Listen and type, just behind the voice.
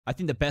I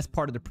think the best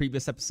part of the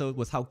previous episode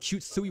was how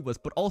cute Sui was,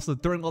 but also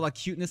during all that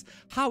cuteness,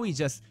 how he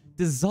just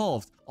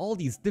dissolved all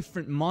these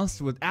different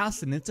monsters with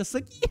acid, and it's just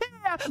like,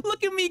 yeah,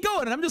 look at me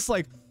going, and I'm just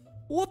like,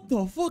 what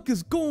the fuck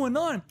is going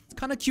on? It's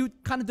kind of cute,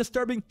 kind of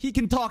disturbing. He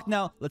can talk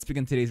now. Let's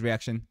begin today's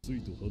reaction.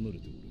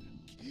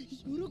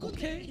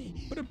 Okay,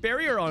 put a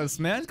barrier on us,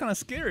 man. It's kind of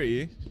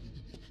scary.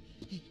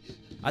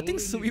 I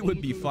think Sui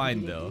would be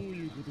fine though.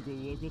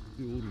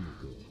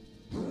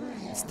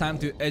 It's time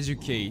to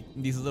educate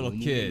these little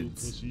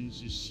kids.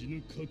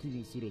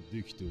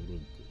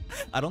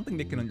 I don't think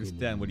they can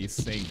understand what he's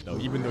saying though,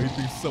 even though he's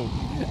being so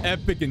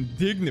epic and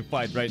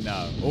dignified right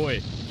now.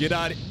 Oi, get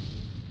out of it.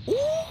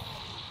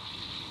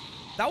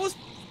 That was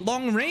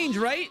long range,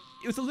 right?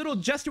 It was a little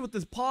gesture with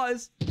his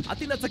paws. I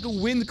think that's like a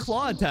wind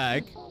claw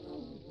attack.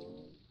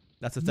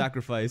 That's a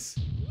sacrifice.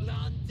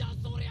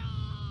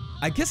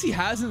 I guess he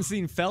hasn't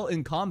seen Fel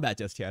in combat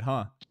just yet,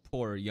 huh?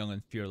 Poor young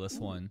and fearless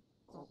one.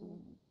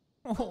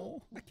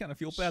 Oh, I kind of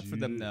feel bad for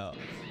them now.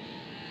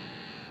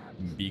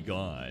 Be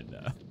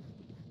gone.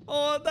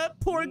 Oh, that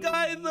poor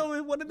guy though,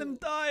 if one of them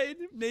died.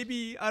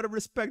 Maybe out of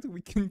respect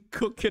we can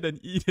cook it and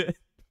eat it.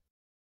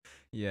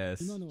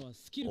 Yes.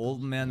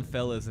 Old man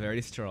Fel is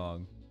very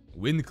strong.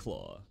 Wind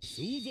claw.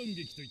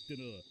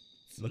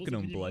 Look at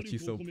him blush,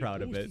 he's so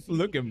proud of it.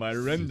 Look at my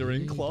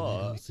rendering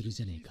claw.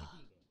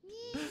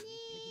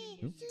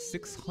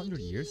 600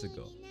 years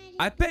ago.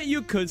 I bet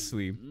you could,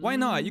 Sui. Why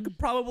not? You could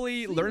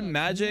probably learn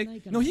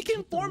magic. No, he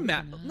can form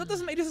magic. That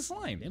doesn't make it a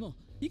slime.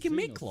 He can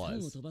make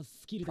claws.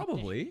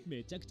 Probably.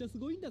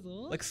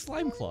 Like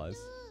slime claws.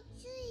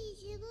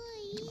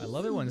 I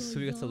love it when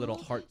Sui gets a little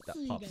heart that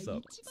pops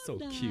up. It's so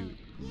cute.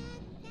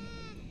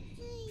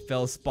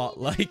 Fel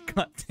spotlight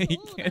got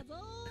taken.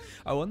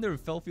 I wonder if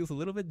Fel feels a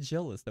little bit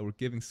jealous that we're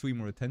giving Sui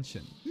more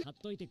attention.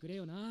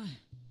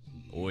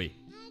 Oi.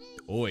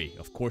 Oi,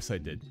 of course I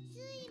did.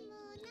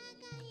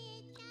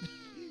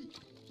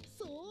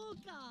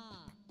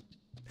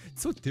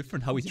 It's so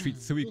different how we treat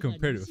Sui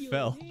compared to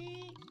Fel.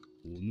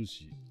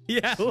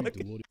 Yeah, look.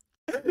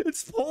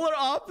 It's polar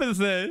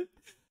opposite.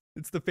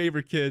 It's the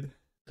favorite kid.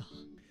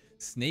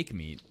 Snake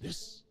meat.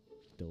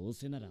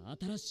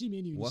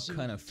 What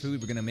kind of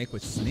food we're gonna make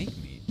with snake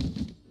meat?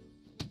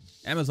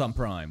 Amazon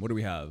Prime, what do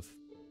we have?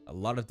 A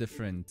lot of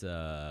different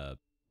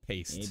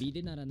paste.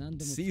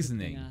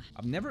 Seasoning.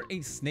 I've never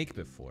ate snake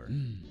before.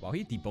 Wow,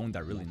 he deboned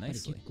that really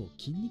nicely.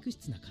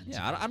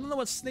 Yeah, I don't know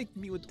what snake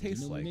meat would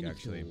taste like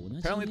actually.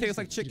 Apparently it tastes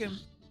like chicken.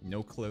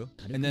 No clue.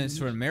 And then it's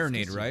for a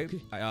marinade, right?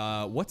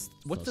 What's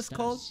this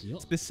called?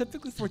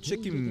 Specifically for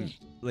chicken,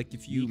 like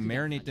if you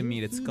marinate the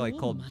meat, it's like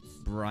called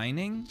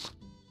brining?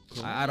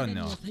 I don't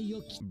know.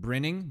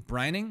 Brining?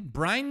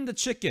 Brine the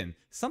chicken.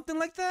 Something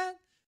like that?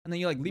 And then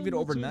you like leave it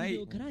overnight.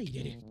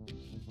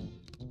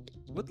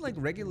 With like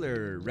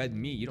regular red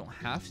meat, you don't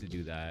have to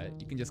do that.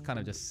 You can just kind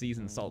of just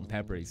season salt and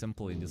pepper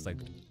simply and just like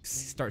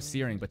start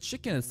searing. But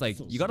chicken, it's like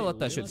you gotta let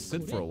that shit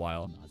sit for a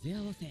while.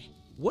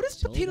 What is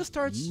potato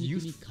starch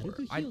used for?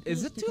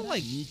 Is it to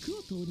like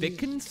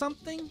thicken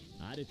something?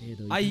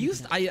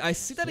 I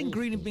see that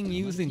ingredient being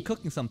used in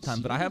cooking sometimes,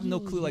 but I have no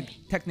clue like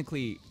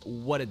technically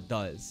what it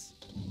does.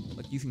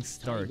 Like using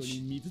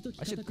starch.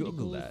 I should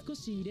Google that.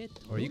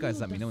 Or you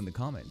guys let me know in the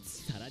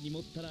comments.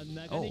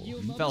 Oh,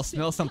 Fel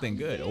smells something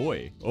good.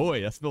 Oi,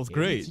 oi, that smells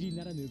great.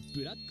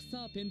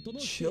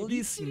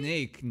 Chili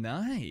snake,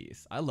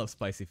 nice. I love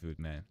spicy food,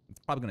 man. It's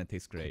probably gonna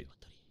taste great.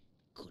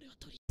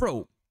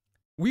 Bro,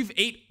 we've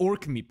ate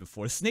orc meat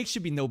before. Snake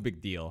should be no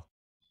big deal.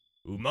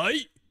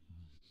 Umai?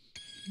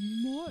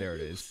 There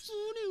it is.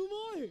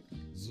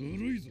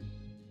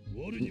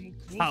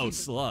 How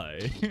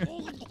sly.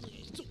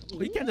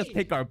 We can't just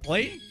take our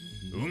plate.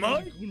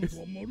 Umai?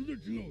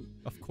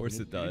 Of course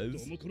it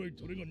does.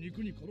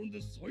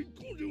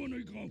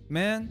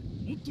 Man,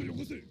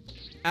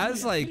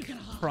 as like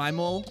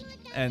primal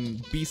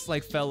and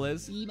beast-like Fel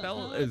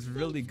is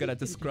really good at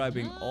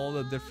describing all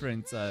the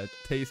different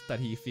tastes that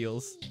he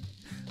feels.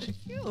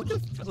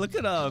 Look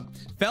at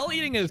Fel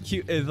eating is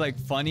cute, is like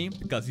funny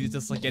because he's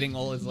just like getting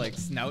all his like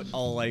snout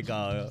all like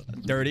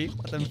dirty,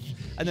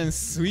 and then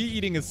Sui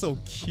eating is so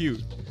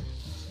cute.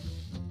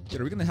 Dude,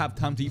 are we gonna have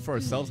time to eat for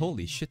ourselves?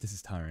 Holy shit, this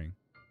is tiring.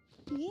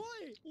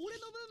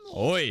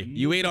 Oi,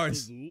 you ate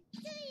ours. You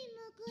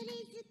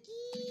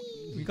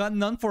got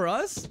none for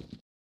us?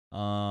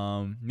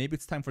 Maybe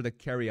it's time for the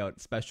carry-out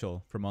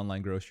special from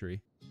Online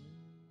Grocery.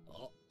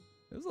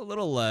 There's a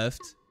little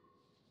left.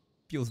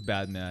 Feels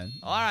bad, man.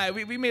 Alright,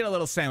 we made a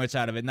little sandwich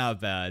out of it. Not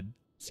bad.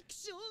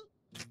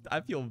 I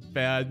feel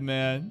bad,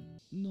 man.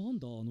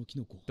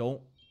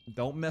 Don't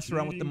mess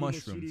around with the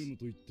mushrooms.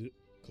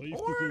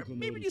 Or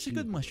maybe these are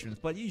good mushrooms,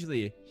 but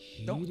usually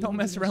don't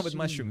mess around with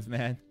mushrooms,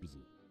 man.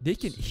 They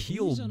can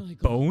heal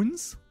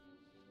bones?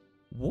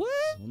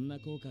 What?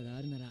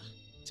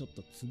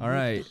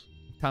 Alright,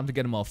 time to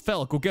get them all.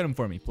 Fel, go get them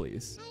for me,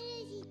 please.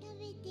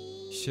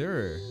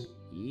 Sure.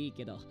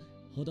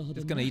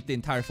 Just gonna eat the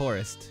entire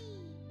forest.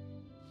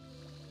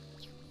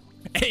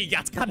 Hey,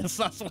 that's kind of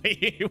sus.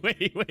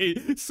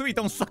 Wait. Sweet,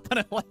 don't suck on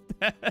it like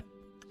that.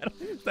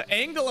 The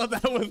angle of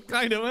that was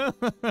kind of...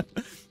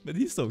 But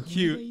he's so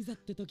cute.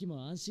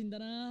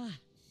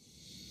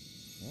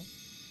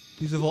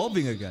 He's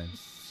evolving again.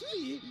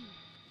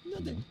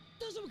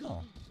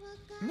 Oh.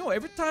 No,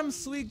 every time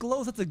Sui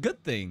glows, that's a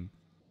good thing.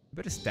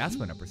 Better stats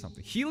went up or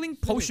something. Healing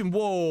potion.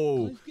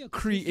 Whoa.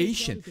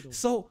 Creation.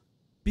 So,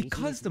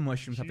 because the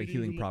mushrooms have a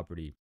healing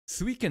property,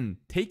 Sui can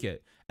take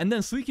it. And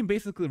then Sui can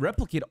basically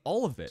replicate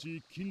all of it.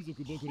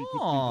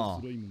 Huh.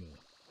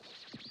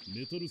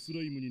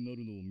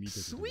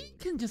 Sui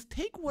can just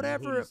take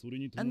whatever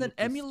and then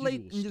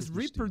emulate and just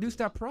reproduce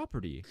that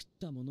property.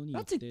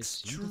 That's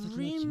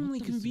extremely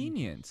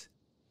convenient.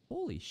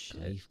 Holy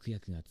shit.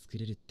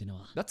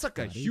 That's like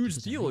a huge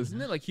deal,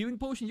 isn't it? Like healing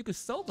potion, you could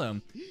sell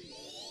them.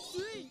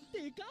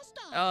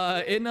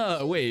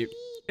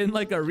 In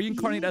like a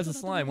reincarnate as a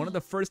slime, one of the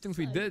first things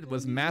we did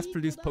was mass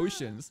produce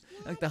potions.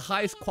 Like the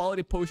highest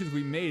quality potions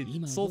we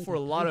made sold for a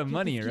lot of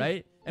money,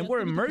 right? And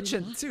we're a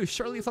merchant too.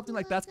 Surely something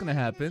like that's gonna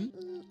happen.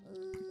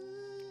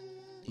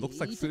 Looks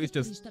like Sui's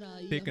just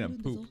taking a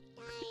poop.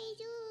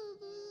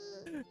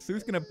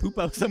 Sui's gonna poop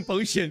out some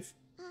potions.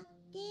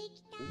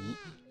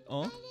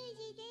 Oh?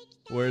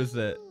 Where is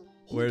it?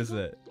 Where is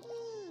it?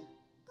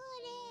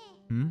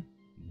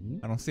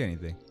 I don't see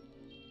anything.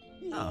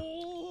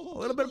 Oh, a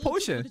little bit of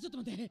potion.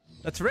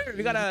 That's rare.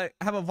 We gotta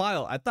have a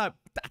vial. I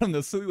don't know,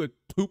 Sui would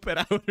poop it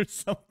out or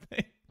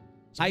something.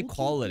 High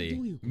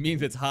quality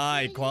means it's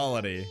high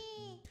quality.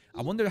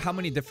 I wonder how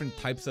many different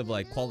types of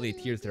like quality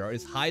tiers there are.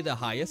 Is high the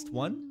highest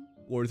one?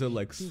 Or is it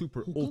like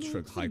super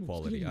ultra high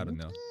quality? I don't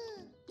know.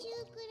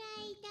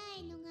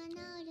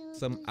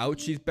 Some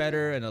ouchie's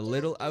better and a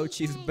little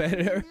ouchie's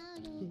better.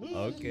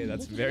 Okay,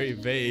 that's very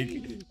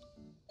vague.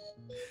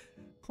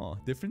 Huh,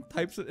 different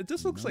types of... It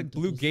just looks like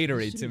blue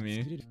Gatorade to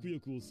me.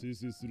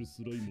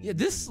 Yeah,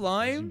 this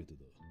slime...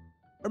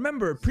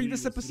 Remember,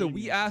 previous episode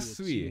we asked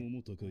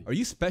Sui, are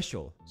you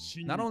special?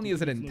 Not only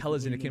is it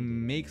intelligent, it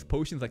can make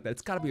potions like that.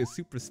 It's gotta be a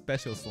super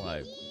special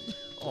slime.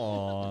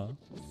 Aww.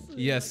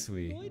 Yes,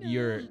 Sui.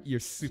 You're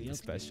super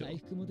special.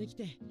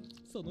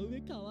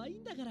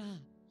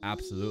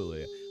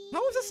 Absolutely.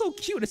 How is it so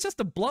cute? It's just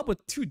a blob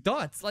with 2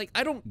 dots. Like,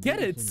 I don't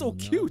get it. It's so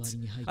cute.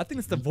 I think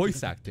it's the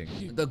voice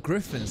acting. The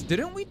griffins.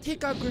 Didn't we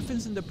take out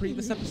griffins in the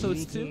previous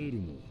episodes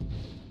too?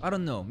 I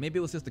don't know. Maybe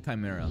it was just the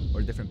chimera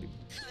or different people.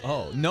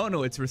 Oh,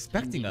 no. It's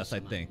respecting us, I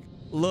think.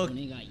 Look.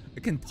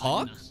 It can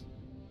talk?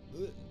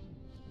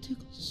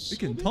 It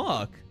can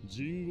talk.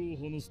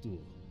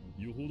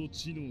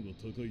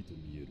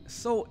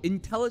 So,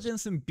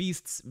 intelligence in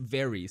beasts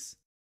varies.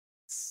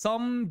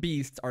 Some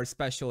beasts are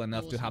special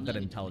enough to have that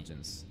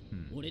intelligence.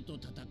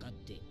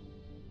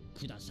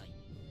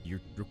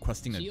 You're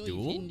requesting a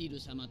duel?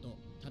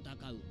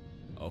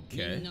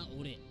 Okay.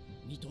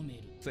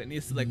 So it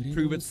needs to like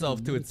prove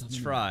itself to its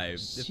tribe.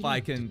 If I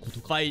can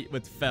fight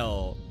with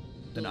Fel,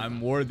 then I'm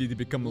worthy to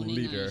become a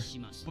leader.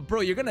 But bro,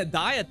 you're gonna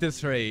die at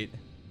this rate.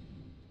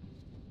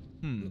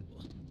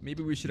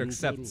 Maybe we should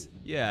accept.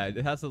 Yeah, it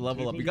has to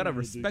level up. We gotta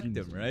respect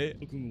him, right?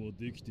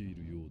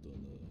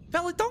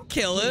 Fel, don't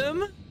kill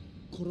him!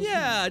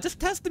 Yeah, just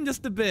test him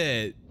just a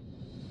bit.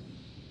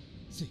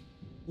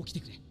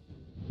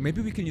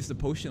 Maybe we can use the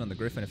potion on the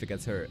griffin if it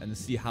gets hurt and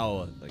see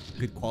how like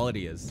good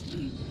quality is.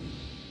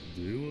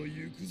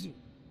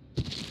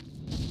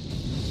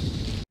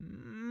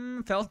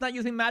 Fel's not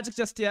using magic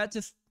just yet,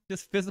 just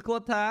physical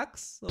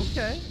attacks.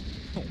 Okay.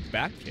 Oh,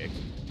 back kick.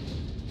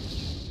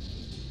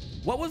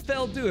 What would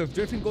Fel do if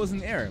Griffin goes in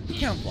the air? We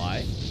can't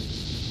fly.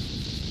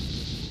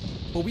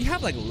 But we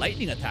have like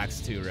lightning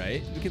attacks too,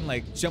 right? We can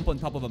like jump on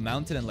top of a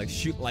mountain and like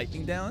shoot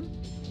lightning down.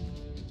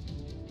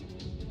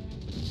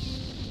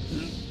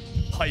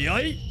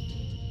 Hayai?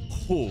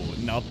 Oh,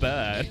 not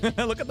bad.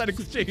 Look at that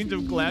exchange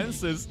of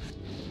glances.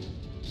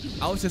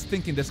 I was just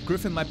thinking this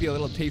griffin might be a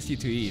little tasty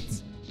to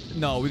eat.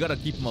 No, we gotta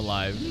keep him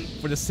alive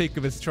for the sake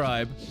of his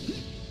tribe.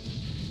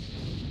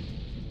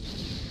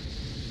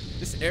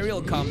 This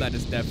aerial combat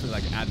is definitely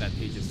like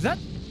advantageous. Is that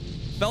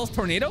Fel's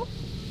tornado?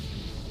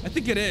 I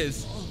think it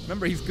is.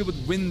 Remember, he's good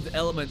with wind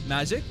element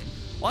magic.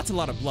 Well, that's a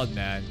lot of blood,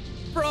 man.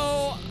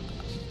 Bro,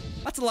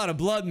 that's a lot of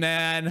blood,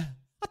 man.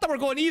 I thought we were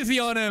going easy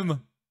on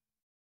him.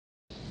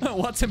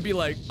 Watch him be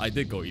like, I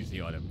did go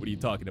easy on him. What are you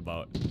talking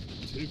about?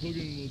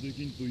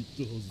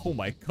 Oh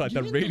my god,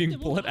 the raining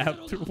blood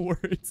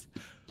afterwards.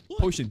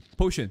 Potion.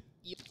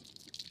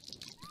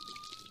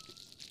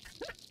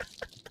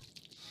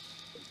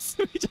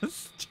 Sui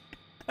just...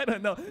 I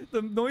don't know.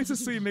 The noises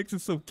Sui makes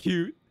it so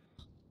cute.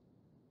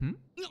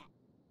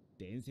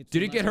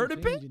 Did he get hurt a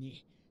bit?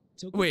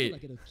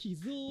 Wait,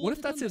 what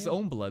if that's his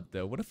own blood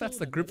though? What if that's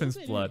the griffin's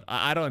blood?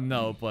 I don't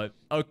know, but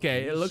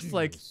okay, it looks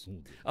like...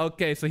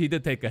 Okay, so he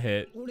did take a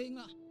hit.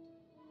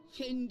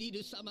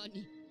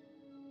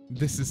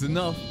 This is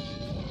enough.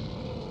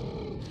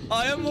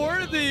 I am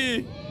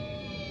worthy!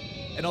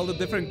 And all the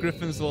different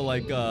griffins will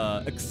like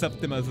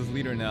accept him as his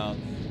leader now.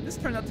 This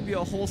turned out to be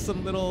a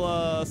wholesome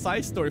little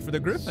side story for the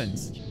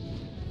griffins.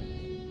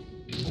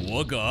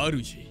 Waka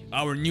Aruji,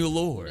 our new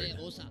lord.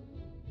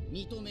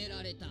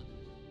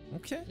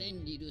 Okay.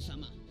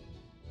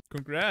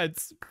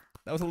 Congrats.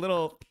 That was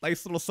a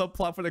nice little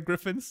subplot for the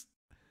griffins.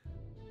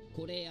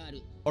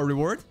 Or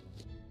reward?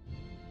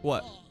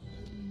 What?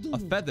 A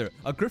feather.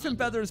 A griffin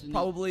feather is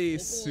probably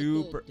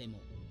super...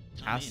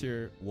 Past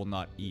here will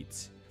not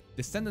eat.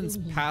 Descendants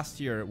past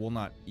here will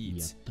not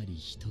eat.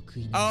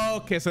 Oh,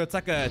 okay, so it's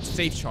like a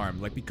safe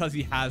charm. Like, because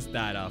he has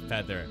that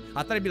feather.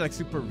 I thought it'd be like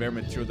super rare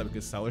material that we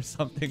could sell or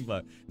something,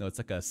 but no, it's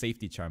like a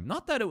safety charm.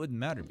 Not that it would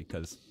matter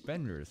because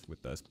Fenrir is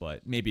with us,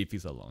 but maybe if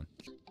he's alone.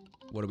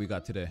 What do we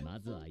got today?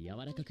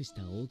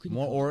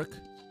 More orc.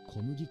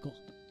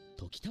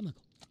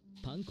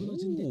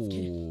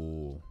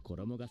 Ooh.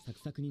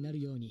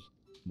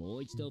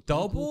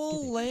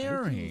 Double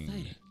layering.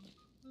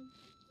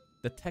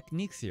 The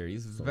techniques here,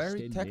 he's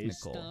very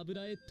technical.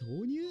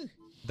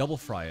 Double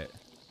fry it.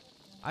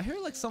 I hear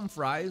like some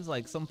fries,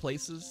 like some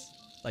places,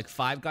 like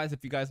Five Guys,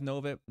 if you guys know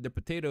of it, the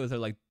potatoes are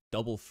like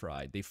double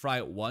fried. They fry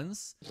it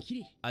once,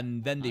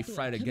 and then they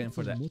fry it again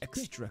for that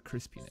extra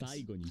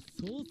crispiness.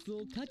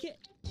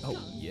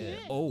 Oh, yeah.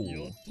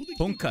 Oh,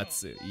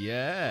 tonkatsu.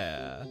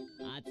 Yeah.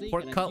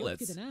 Pork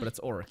cutlets, but it's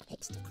orc.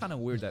 It's kind of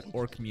weird that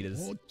orc meat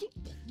is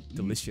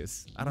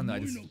delicious. I don't know, I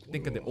just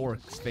think of the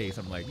orc's face.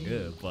 I'm like,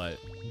 ew, but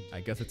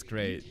I guess it's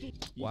great.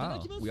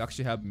 Wow, we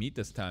actually have meat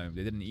this time.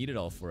 They didn't eat it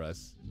all for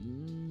us.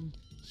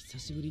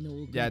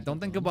 Yeah, don't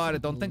think about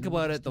it. Don't think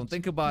about it. Don't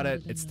think about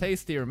it. It's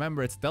tasty.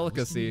 Remember, it's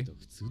delicacy.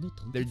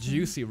 They're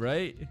juicy,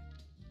 right?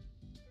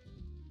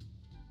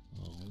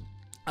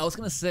 I was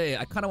gonna say,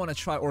 I kind of want to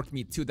try orc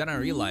meat too. Then I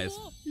realized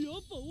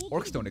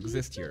orcs don't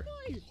exist here.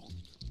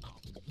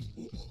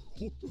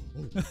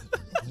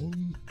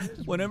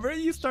 Whenever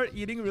you start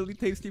eating really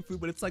tasty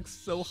food, but it's like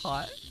so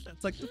hot,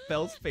 it's like the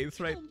Fell's face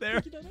right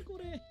there.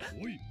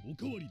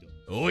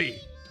 Oi!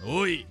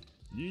 Oi!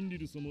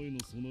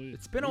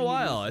 It's been a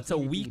while. It's a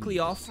weekly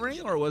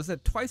offering, or was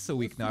it twice a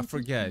week now? I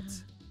forget.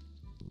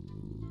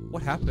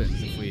 What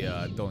happens if we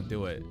don't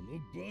do it?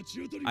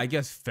 I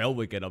guess Fel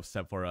would get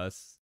upset for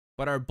us.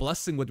 But our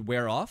blessing would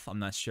wear off? I'm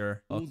not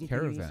sure. Oh,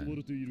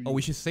 caravan. Oh,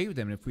 we should save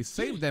them. If we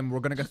save them, we're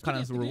gonna get kind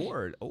of a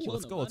reward. Oh,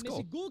 let's go, let's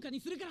go.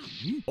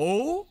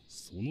 Oh?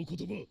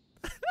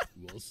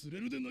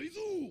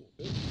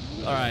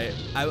 Alright,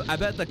 I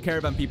bet the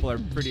caravan people are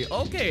pretty...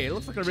 Okay, it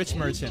looks like a rich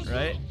merchant,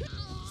 right?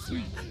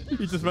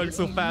 He's just running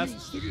so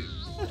fast.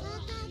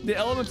 The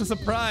element of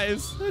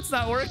surprise. It's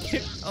not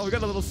working. Oh, we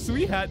got a little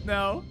sweet hat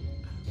now.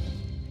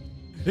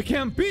 It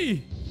can't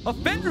be! A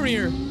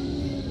Fenrir!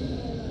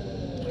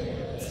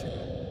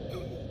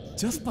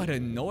 Just by the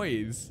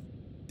noise.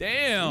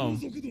 Damn!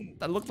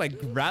 That looked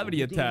like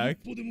gravity attack.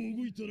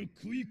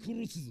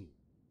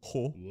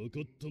 Oh?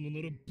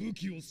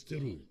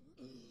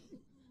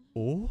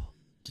 Oh?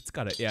 It's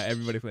gotta... Yeah,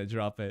 everybody's gonna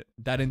drop it.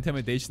 That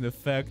intimidation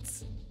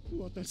effect.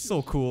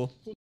 So cool.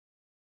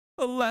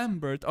 A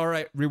Lambert.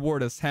 Alright,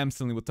 reward us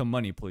handsomely with some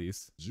money,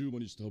 please.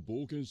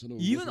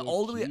 Even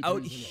all the way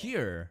out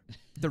here,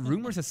 the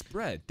rumors have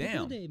spread.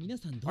 Damn.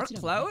 Our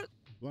clout?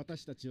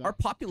 Our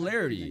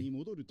popularity,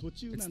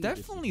 it's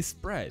definitely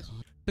spread.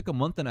 Took a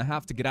month and a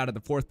half to get out of the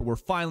forest, but we're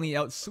finally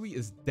out. Sweet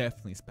is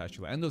definitely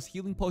special. And those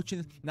healing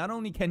potions, not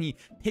only can he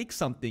take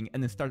something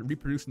and then start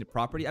reproducing the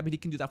property, I mean, he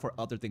can do that for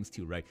other things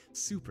too, right?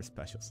 Super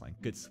special slime.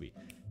 Good Sweet.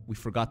 We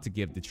forgot to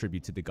give the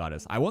tribute to the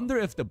goddess. I wonder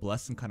if the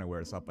blessing kind of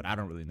wears up, but I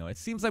don't really know. It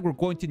seems like we're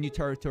going to new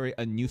territory.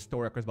 A new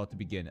story arc is about to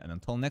begin. And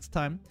until next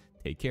time,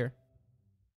 take care.